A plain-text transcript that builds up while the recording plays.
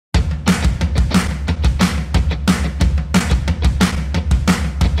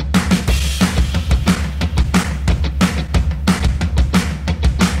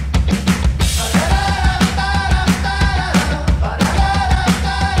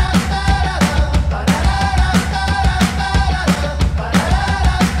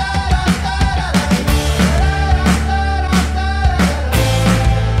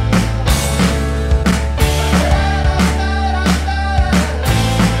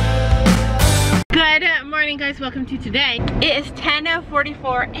morning, guys. Welcome to today. It is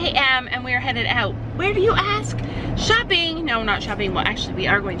 10:44 a.m. and we are headed out. Where do you ask? Shopping. No, not shopping. Well, actually we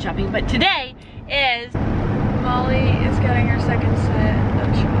are going shopping, but today is Molly is getting her second set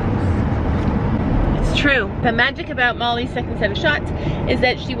of shots. It's true. The magic about Molly's second set of shots is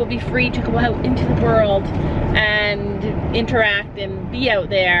that she will be free to go out into the world and interact and be out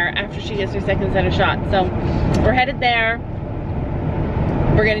there after she gets her second set of shots. So we're headed there.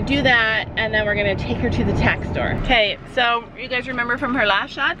 We're gonna do that, and then we're gonna take her to the TACK store. Okay, so you guys remember from her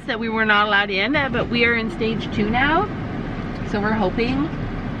last shots that we were not allowed in, but we are in stage 2 now. So we're hoping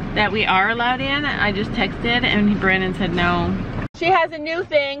that we are allowed in. I just texted and Brandon said no. She has a new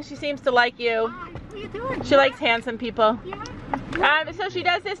thing. She seems to like you. What are you doing? She likes handsome people. Yeah. So she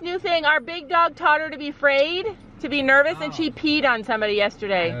does this new thing. Our big dog taught her to be afraid, to be nervous, and she peed on somebody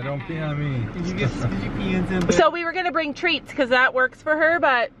yesterday. Yeah, don't pee on me. Did you pee on somebody? So we were gonna bring treats because that works for her,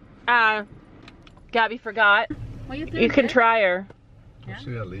 but Gabby forgot. What are you doing? You can try her. Yeah?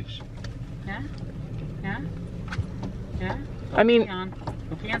 See that leash. Yeah? Yeah? Yeah? I mean,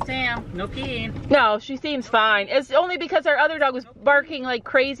 No pee on Sam. No peeing. no, she seems fine. It's only because our other dog was barking like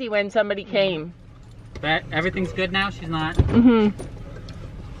crazy when somebody came. But everything's good now? She's not? Mm-hmm.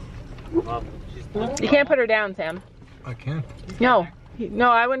 Well, she's You can't put her down, Sam. I can. No.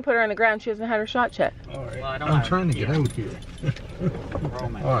 No, I wouldn't put her on the ground. She hasn't had her shot yet. All right. Well, I don't I'm have- trying to get out here.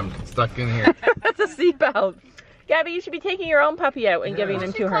 Romance. Oh, I'm stuck in here. That's a seatbelt. Gabby, you should be taking your own puppy out and giving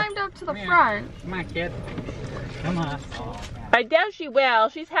him She to her. climbed up to the Come here. front. Come on, kid. Come on. Oh, I doubt she will.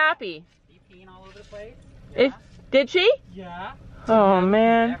 She's happy. you peeing all over the place? If, did she? Yeah. Oh,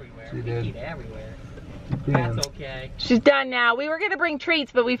 man. Everywhere. She We did. eat everywhere. Yeah. That's okay. She's done now. We were gonna bring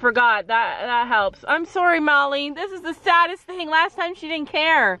treats, but we forgot. That helps. I'm sorry, Molly. This is the saddest thing. Last time she didn't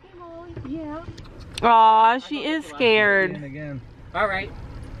care. Yeah. Aw, she is scared. Again. All right.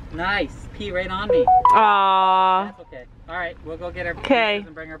 Nice. Pee right on me. Aw. That's okay. All right. We'll go get her Okay.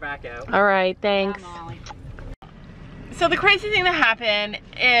 and bring her back out. All right, thanks. Come on, Molly. So the crazy thing that happened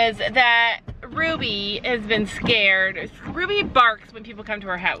is that Ruby has been scared. Ruby barks when people come to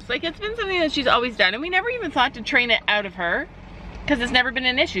her house. Like, it's been something that she's always done, and we never even thought to train it out of her because it's never been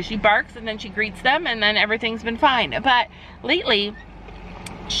an issue. She barks and then she greets them and then everything's been fine. But lately,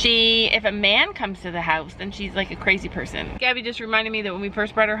 if a man comes to the house, then she's like a crazy person. Gabby just reminded me that when we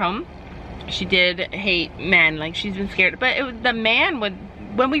first brought her home, she did hate men. Like, she's been scared. But the man would,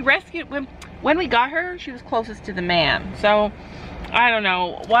 when we got her, she was closest to the man. So I don't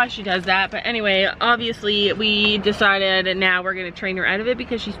know why she does that, but anyway, obviously we decided now we're gonna train her out of it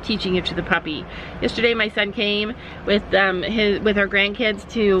because she's teaching it to the puppy. Yesterday my son came with our grandkids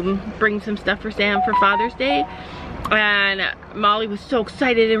to bring some stuff for Sam for Father's Day, and Molly was so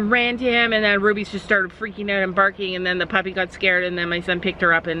excited and ran to him, and then Ruby just started freaking out and barking, and then the puppy got scared, and then my son picked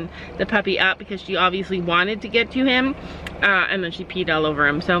her up and the puppy up because she obviously wanted to get to him, and then she peed all over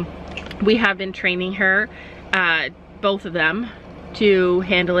him. So we have been training her, both of them, to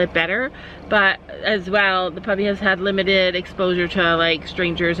handle it better, but as well the puppy has had limited exposure to like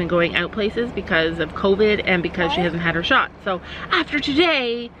strangers and going out places because of COVID and because she hasn't had her shot. So after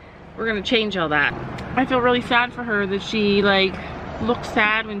today we're gonna change all that. I feel really sad for her that she like looked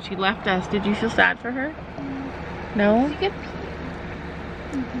sad when she left us. Did you feel sad for her? No?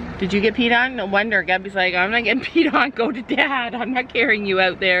 Did you get peed on? No wonder. Gabby's like, I'm not getting peed on, go to Dad. I'm not carrying you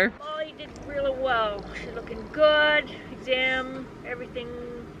out there. Molly did really well. She's looking good. Exam, everything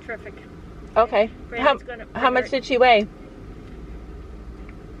terrific. Okay. Brandon's gonna How much did she weigh?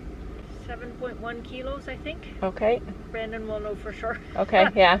 7.1 kilos, I think. Okay. Brandon will know for sure. Okay,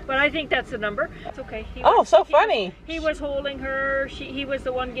 yeah. But I think that's the number. It's okay. Funny. He was holding her. He was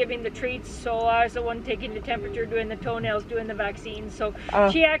the one giving the treats, so I was the one taking the temperature, doing the toenails, doing the vaccines. So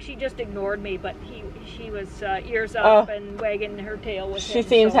she actually just ignored me, but she was ears up and wagging her tail with him. She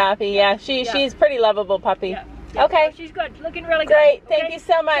seems happy, yeah. She's pretty lovable puppy. Yeah. Yeah. Okay. So she's good. Looking really Great. good. Thank Okay? you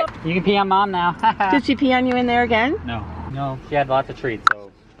so much. You can pee on Mom now. Did she pee on you in there again? No. No. She had lots of treats,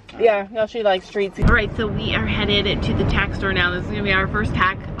 so. Yeah, no, she likes treats. All right, so we are headed to the TACK store now. This is gonna be our first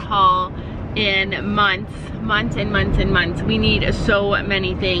TACK haul in months and months and months. We need so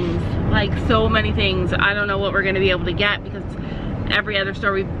many things, like so many things. I don't know what we're gonna be able to get because every other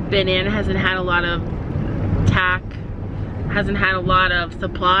store we've been in hasn't had a lot of TACK, hasn't had a lot of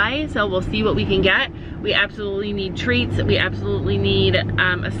supply, so we'll see what we can get. We absolutely need treats. We absolutely need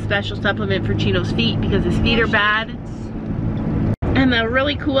a special supplement for Chino's feet because his feet are bad. And the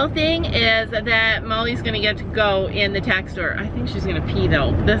really cool thing is that Molly's gonna get to go in the TACK store. I think she's gonna pee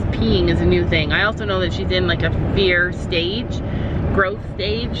though. This peeing is a new thing. I also know that she's in like a fear stage, growth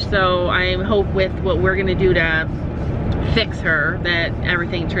stage, so I hope with what we're gonna do to fix her that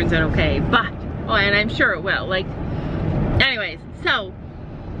everything turns out okay. But Oh, and I'm sure it will. Like, anyways, so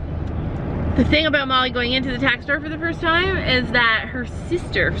the thing about Molly going into the tack store for the first time is that her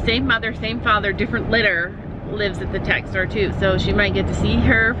sister, same mother, same father, different litter, lives at the tack store too. So she might get to see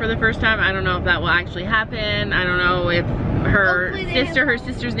her for the first time. I don't know if that will actually happen. I don't know if her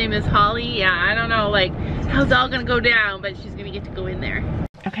sister's name is Holly. Yeah, I don't know like how it's all gonna go down, but she's gonna get to go in there.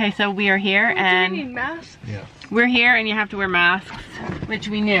 Okay, so we are here and do you need masks? Yeah. we're here and you have to wear masks, which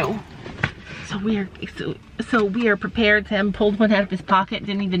we knew. So we are prepared. Sam pulled one out of his pocket,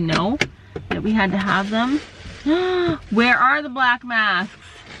 didn't even know that we had to have them. Where are the black masks?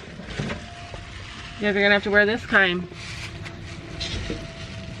 You guys are gonna have to wear this time.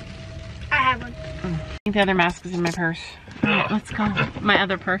 I have one. I think the other mask is in my purse. Alright, let's go. My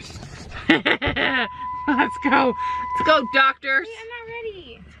other purse. Let's go. Let's go, doctors. I'm not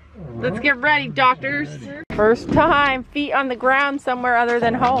ready. Let's get ready, doctors. First time, feet on the ground somewhere other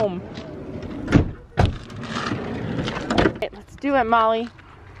than home. Okay, let's do it, Molly.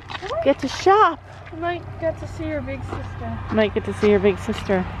 Get to shop. I might get to see your big sister. Might get to see your big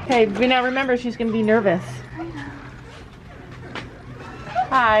sister. Okay, we now remember she's gonna be nervous.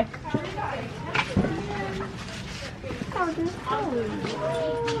 Hi.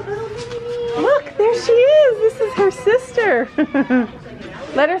 Look, there she is. This is her sister.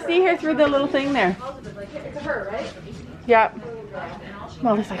 Let her see her through the little thing there. It's her, right? Yep.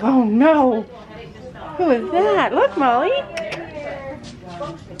 Molly's like, oh no. Who is that? Look, Molly.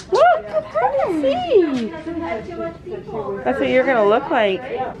 Look, let me see. That's what you're gonna look like.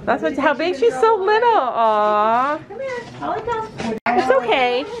 That's what. How big? She's so little. Aww. It's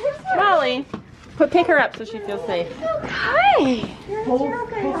okay, Molly. Pick her up so she feels safe. Hi.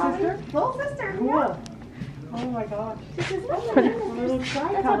 Little sister. Cool. Oh my gosh.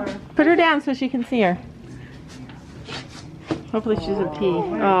 Put her down so she can see her. Hopefully she doesn't pee.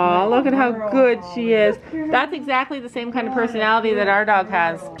 Oh, look at how good she is. That's exactly the same kind of personality that our dog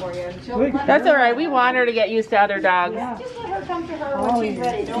has. That's all right. We want her to get used to other dogs. Just let her come to her when she's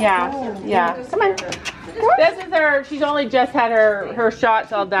ready. Yeah, yeah. Come on. This is her. She's only just had her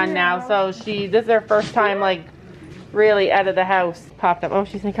shots all done now, so this is her first time like really out of the house. Popped up. Oh,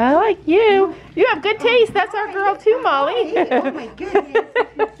 she's like, I like you. You have good taste. That's our girl too, Molly. Oh my goodness.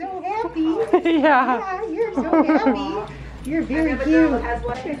 You're so happy. Yeah. You're so happy. You're very cute.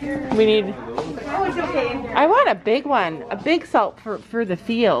 We need. Oh, it's okay. I want a big one, a big salt for the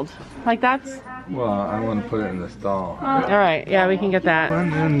field. Like that's. Well, I want to put it in the stall. All right, yeah, we can get that.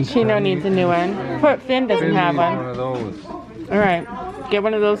 Chino needs a new one. Finn doesn't have One one. of those. All right, get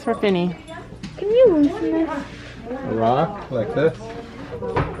one of those for Finny. Can you loosen this? A rock like this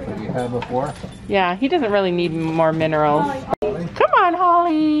that you had before. Yeah, he doesn't really need more minerals. Come on,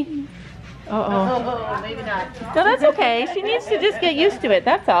 Holly. Uh-oh. Maybe not. No, that's okay. She needs to just get used to it.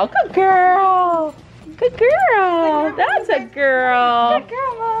 That's all. Good girl. Good girl. That's a girl. Good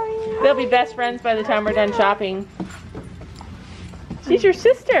girl, Molly. They'll be best friends by the time we're done shopping. She's your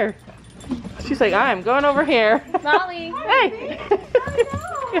sister. She's like, I'm going over here. Molly. Hey.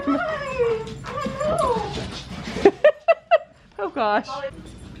 Oh gosh.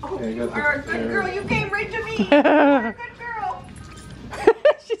 Okay, you Good girl, you came right to me. Good girl.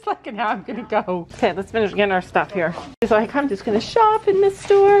 She's like, now I'm gonna go. Okay, let's finish getting our stuff here. She's like, I'm just gonna shop in this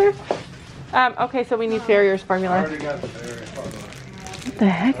store. Okay, so we need Farrier's formula. What the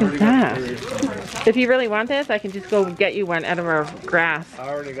heck is that? If you really want this, I can just go get you one out of our grass. I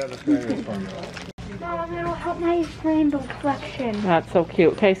already got the Farrier's formula. Mom, that'll help my rainbow collection. That's so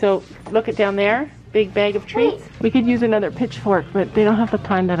cute. Okay, so look at down there. Big bag of treats. We could use another pitchfork, but they don't have the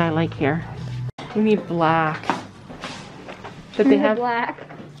kind that I like here. We need black. But they have black.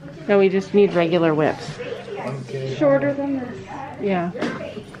 No, we just need regular whips. Shorter than this. Yeah.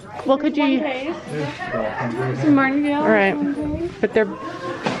 Well, could you? Some martingale. All right. But they're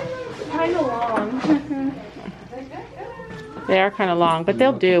Kind of long. they are kind of long, but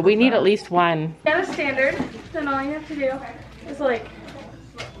they'll do. We need at least one. Get a standard. Then all you have to do is like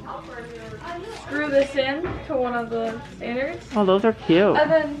screw this in to one of the standards, Oh, those are cute. and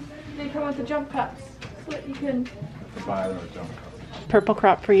then they come with the jump cups so that you can. Purple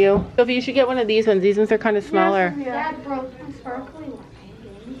crop for you. Sophie, you should get one of these ones. These ones are kind of smaller. Yeah. Dad broke the sparkly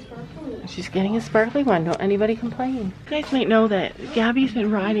one. She's getting a sparkly one. Don't anybody complain. You guys might know that Gabby's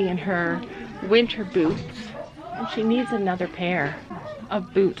been riding in her winter boots, and she needs another pair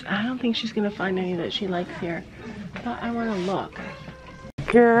of boots. I don't think she's gonna find any that she likes here, but I want to look.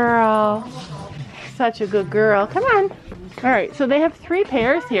 Girl, such a good girl. Come on. All right, so they have 3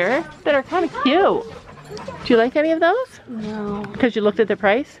 pairs here that are kind of cute. Do you like any of those? No. Because you looked at the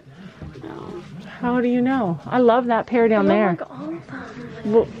price? No. How do you know? I love that pair down there. Like all of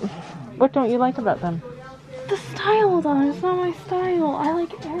them. Well, What don't you like about them? The style though, it's not my style. I like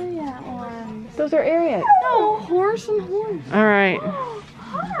Ariat ones. Those are Ariat. No, horse and horse. All right. Oh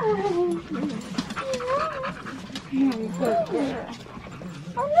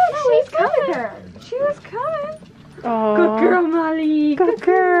no, she's coming. She was coming. Oh. Good girl, Molly. Good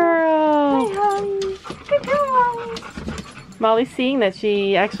girl. Hi, Holly. Good girl, Molly. Molly's seeing that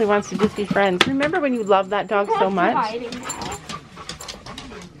she actually wants to just be friends. Remember when you loved that dog so much?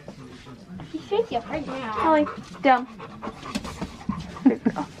 She's shaking up right now. Holly, down.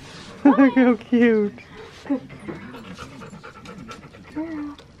 Look how cute. Good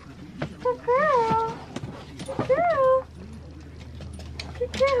girl. Good girl. Good girl.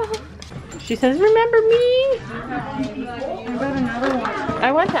 Good girl. She says, remember me? I got another one.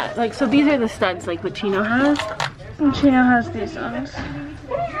 I want that. Like, so these are the studs like what Chino has? And Chino has these ones.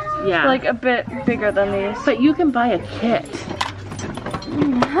 Yeah. Like a bit bigger than these. But you can buy a kit.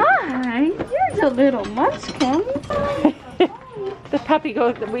 Hi, you're the little munchkin. The puppy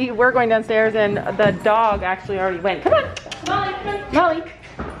goes, we're going downstairs and the dog actually already went. Come on. Molly,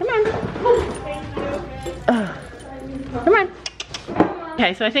 come on. Come on.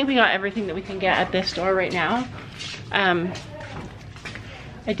 Okay, so I think we got everything that we can get at this store right now. I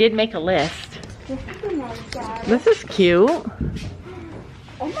did make a list. This is cute.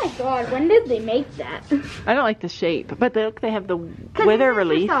 Oh my god, when did they make that? I don't like the shape, but look, they have the wither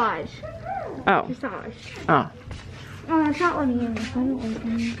relief. Dressage. Oh. Dressage. Oh. Oh, it's not letting me in. I don't like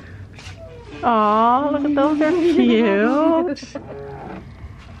them. Oh, look at those, they're cute.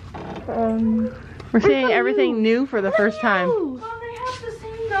 We're seeing everything new for the first time. Oh, they have the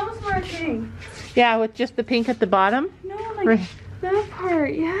same nose marking. Yeah, with just the pink at the bottom. No, like that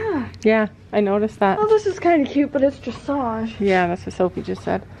part, yeah. Yeah, I noticed that. Oh, this is kind of cute, but it's dressage. Yeah, that's what Sophie just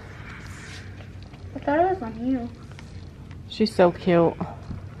said. But that is on you. She's so cute.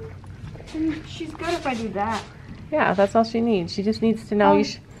 And she's good if I do that. Yeah, that's all she needs. She just needs to know.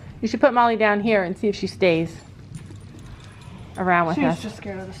 You should put Molly down here and see if she stays around with us. She's just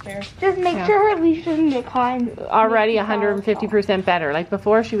scared of the stairs. Just make sure her leash doesn't get caught. Already 150% better. Like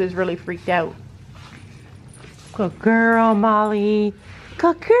before, she was really freaked out. Good girl, Molly.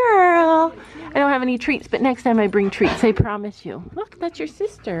 Good girl. I don't have any treats, but next time I bring treats, I promise you. Look, that's your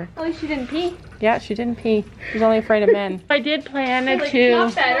sister. At least she didn't pee. Yeah, she didn't pee. She's only afraid of men. I did plan to...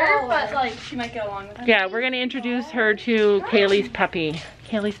 Not better, but like she might get along with it. Yeah, we're going to introduce her to Kaylee's puppy.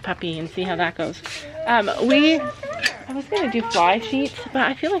 Kaylee's puppy and see how that goes. I was going to do fly sheets, but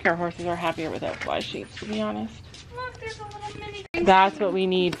I feel like our horses are happier without fly sheets, to be honest. Look, there's a little mini. That's what we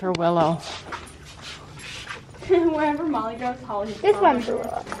need for Willow. Wherever Molly goes, Holly. This one's for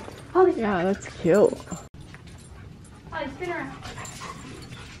Willow. Holly. Yeah, that's cute. Holly, spin around.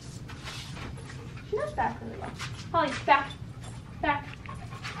 She does back really well. Holly, back. Back.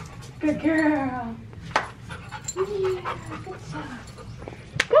 Good girl. Yeah, good job.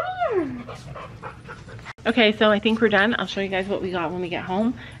 Come here. Okay, so I think we're done. I'll show you guys what we got when we get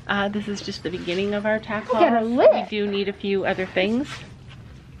home. This is just the beginning of our tack haul. We do need a few other things.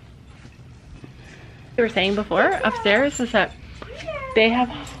 We were saying before upstairs is that they have,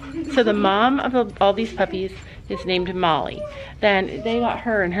 so the mom of all these puppies is named Molly. Then they got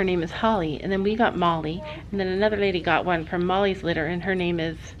her and her name is Holly, and then we got Molly, and then another lady got one from Molly's litter and her name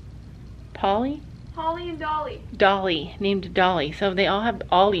is Polly? Holly and Dolly. Dolly, named Dolly. So they all have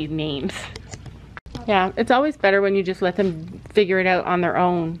Ollie names. Yeah, it's always better when you just let them figure it out on their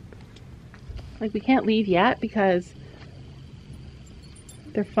own. Like, we can't leave yet because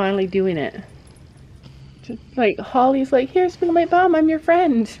they're finally doing it. Just like Holly's like, here, spin my bum, I'm your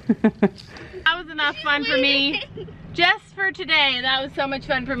friend. That was enough fun for me. Just for today, that was so much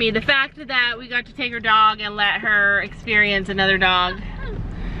fun for me. The fact that we got to take her dog and let her experience another dog.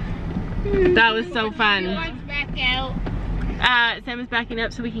 That was so fun. Sam is backing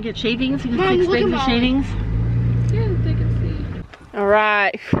up so we can get shavings. We can 6 bags of shavings.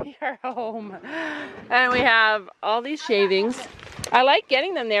 Alright, we are home. And we have all these shavings. I like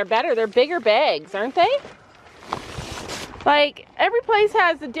getting them there better. They're bigger bags, aren't they? Like, every place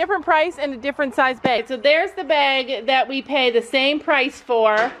has a different price and a different size bag. So there's the bag that we pay the same price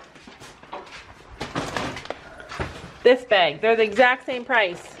for. This bag. They're the exact same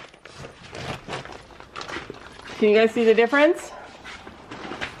price. Can you guys see the difference?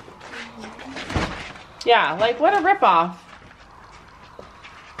 Yeah, like what a ripoff.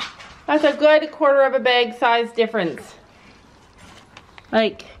 That's a good quarter of a bag size difference.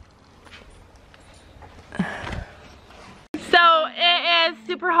 Like, so it is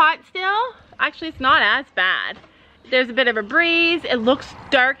super hot still. Actually, it's not as bad. There's a bit of a breeze. It looks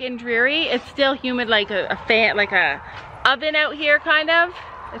dark and dreary. It's still humid, like a fan, like a oven out here, kind of.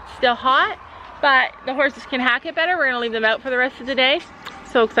 It's still hot, but the horses can hack it better. We're gonna leave them out for the rest of the day.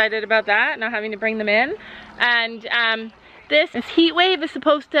 So excited about that, not having to bring them in. And this heat wave is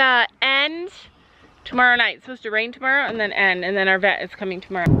supposed to end tomorrow night. It's supposed to rain tomorrow and then end, and then our vet is coming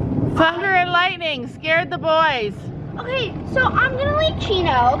tomorrow. Thunder and lightning scared the boys. Okay, so I'm gonna leave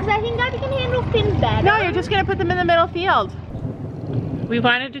Chino because I think Gabby can handle Finn better. No, you're just gonna put them in the middle field. We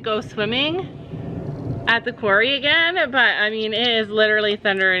wanted to go swimming at the quarry again, but I mean, it is literally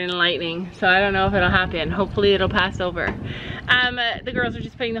thunder and lightning, so I don't know if it'll happen. Hopefully it'll pass over. The girls are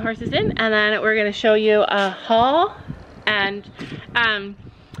just putting the horses in, and then we're gonna show you a haul. And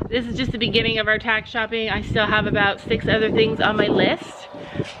this is just the beginning of our TACK shopping. I still have about 6 other things on my list,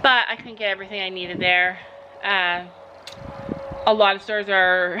 but I couldn't get everything I needed there. A lot of stores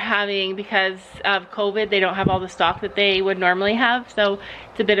are having, because of COVID, they don't have all the stock that they would normally have, so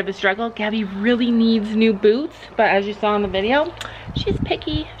it's a bit of a struggle. Gabby really needs new boots, but as you saw in the video, she's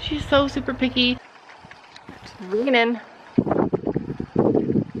picky. She's so super picky. It's raining.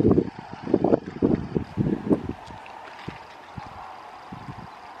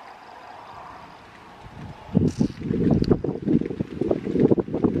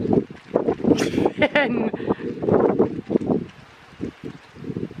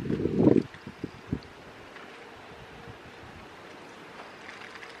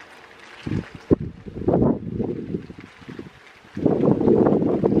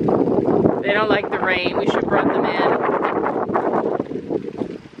 They don't like the rain. We should run them in.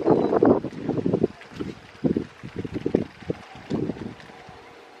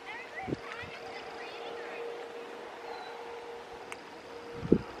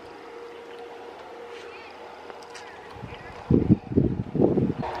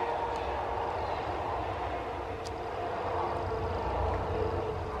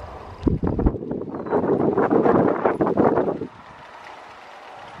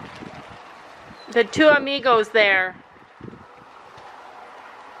 The 2 amigos there.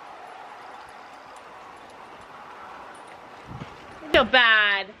 Feel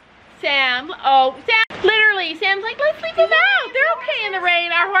bad. Sam, oh, Sam, literally, Sam's like, let's leave them out. They're okay in the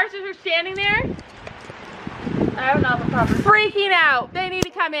rain. Our horses are standing there. I don't know the proper. Freaking out. They need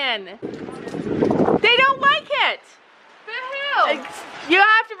to come in. They don't like it. Who? You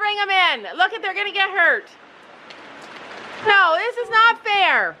have to bring them in. Look at, they're gonna get hurt. No, this is not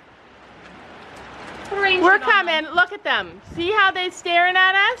fair. We're coming. Look at them. See how they're staring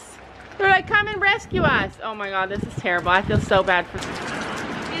at us? They're like, come and rescue us. Oh my God, this is terrible. I feel so bad for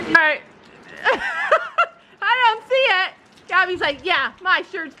them. All right. I don't see it. Gabby's like, yeah, my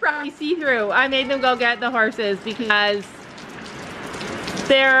shirt's probably see-through. I made them go get the horses because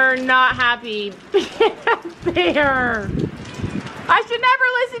they're not happy there. I should never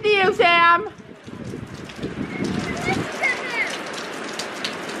listen to you, Sam.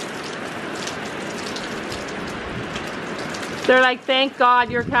 They're like, thank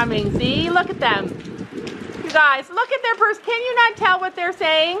God you're coming. See, look at them. You guys, look at their purse. Can you not tell what they're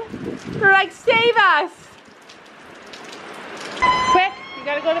saying? They're like, save us. Quick, you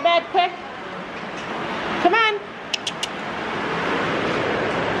gotta go to bed, quick. Come on.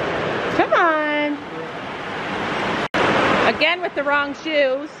 Come on. Again with the wrong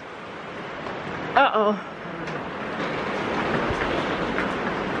shoes. Uh-oh.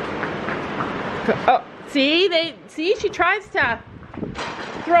 Oh. See, she tries to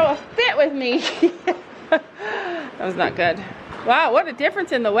throw a fit with me. That was not good. Wow, what a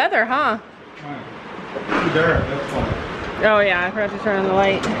difference in the weather, huh? Dark, that's fine. Oh yeah, I forgot to turn on the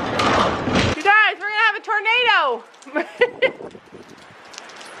light. You guys, we're gonna have a tornado.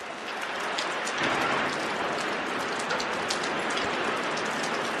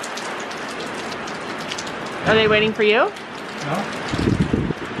 Are they waiting for you? No?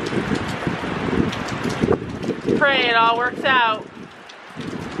 Pray it all works out.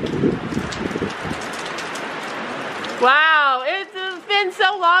 Wow, it's been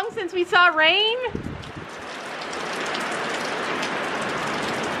so long since we saw rain.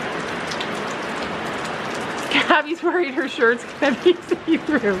 Gabby's worried her shirt's gonna be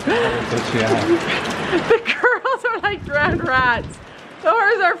see-through. The girls are like drowned rats. The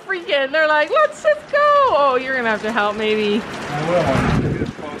horses are freaking. They're like, let's just go. Oh, you're gonna have to help maybe. I will. I'm gonna get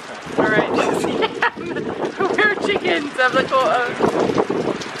a close-up. All right. We're chickens of the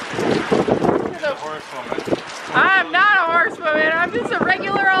Horsewoman. I'm not a horsewoman. I'm just a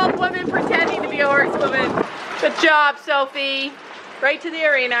regular old woman pretending to be a horsewoman. Good job, Sophie. Right to the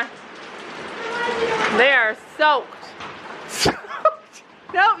arena. They are soaked.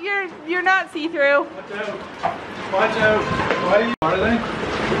 No, you're not see-through. Watch out. Watch out. Why are they?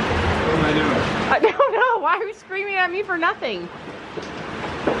 What am I doing? I don't know. Why are you screaming at me for nothing?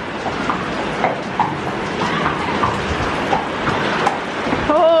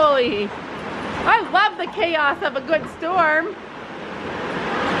 the chaos of a good storm.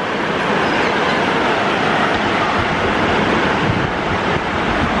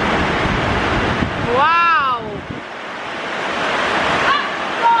 Wow.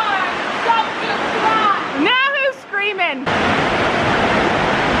 Now who's screaming?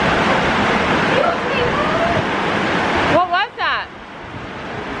 What was that?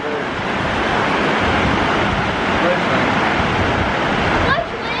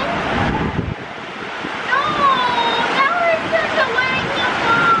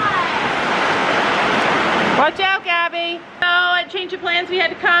 Watch out, Gabby. So at Change of Plans, we had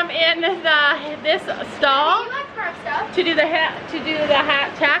to come in this stall to do the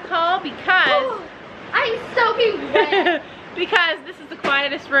TACK haul because I'm soaking wet. because this is the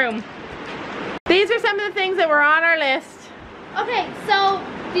quietest room. These are some of the things that were on our list. Okay, so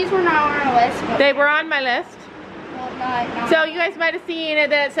these were not on our list. But They were on my list. well, not So you guys might have seen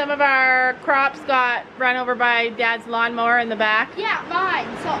that some of our crops got run over by Dad's lawnmower in the back. yeah, mine.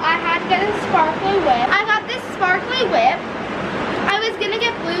 So I had to get a sparkly whip. I got this sparkly whip. I was gonna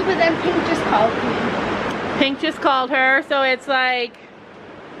get blue, but then Pink just called me. Pink just called her, so it's like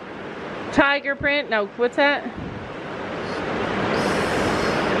tiger print. No, what's that?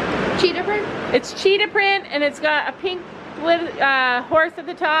 Cheetah print? It's cheetah print, and it's got a pink horse at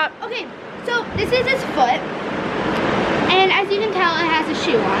the top. Okay, so this is his foot. And as you can tell, it has a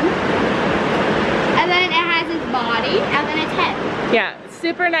shoe on. And then it has his body, and then its head. Yeah,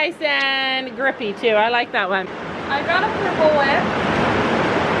 super nice and grippy too. I like that one. I got a purple whip.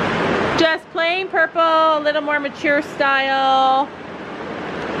 Just plain purple, a little more mature style.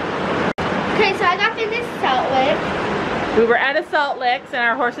 Okay, so I got this salt whip. We were at a Salt Licks, and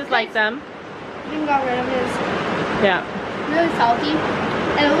our horses like them. Even got rid of his Yeah. really salty.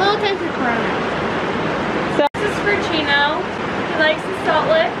 And a little taste of Corona. This is for Chino. He likes the salt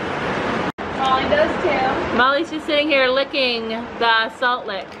lick. Molly does too. Molly's just sitting here licking the Salt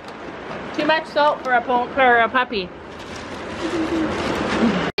Lick. Too much salt for a puppy.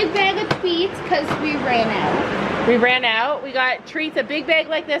 Big bag of treats because we ran out. We ran out. We got treats, a big bag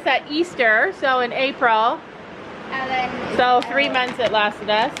like this at Easter, so in April. And then So 3 months it lasted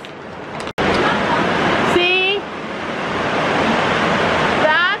us. See?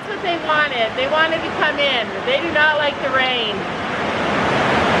 That's what they wanted. They wanted to come in. They do not like the rain.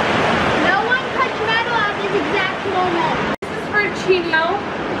 no one touched metal at this exact moment. This is for Chino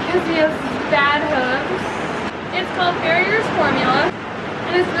because he has bad hooves. It's called Farrier's Formula,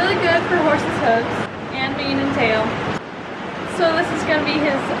 and it's really good for horses' hooves and mane and tail. So this is going to be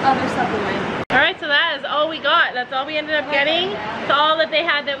his other supplement. Alright, so that is all we got. That's all we ended up getting. It's all that they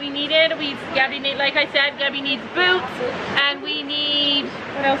had that we needed. Gabby like I said, Gabby needs boots, and we need,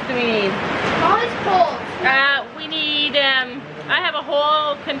 what else do we need? Molly's cold. We need, I have a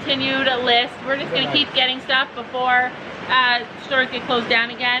whole continued list. We're just going to keep getting stuff before stores get closed down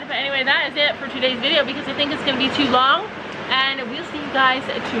again. But anyway, that is it for today's video because I think it's going to be too long. And we'll see you guys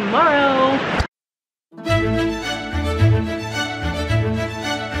tomorrow.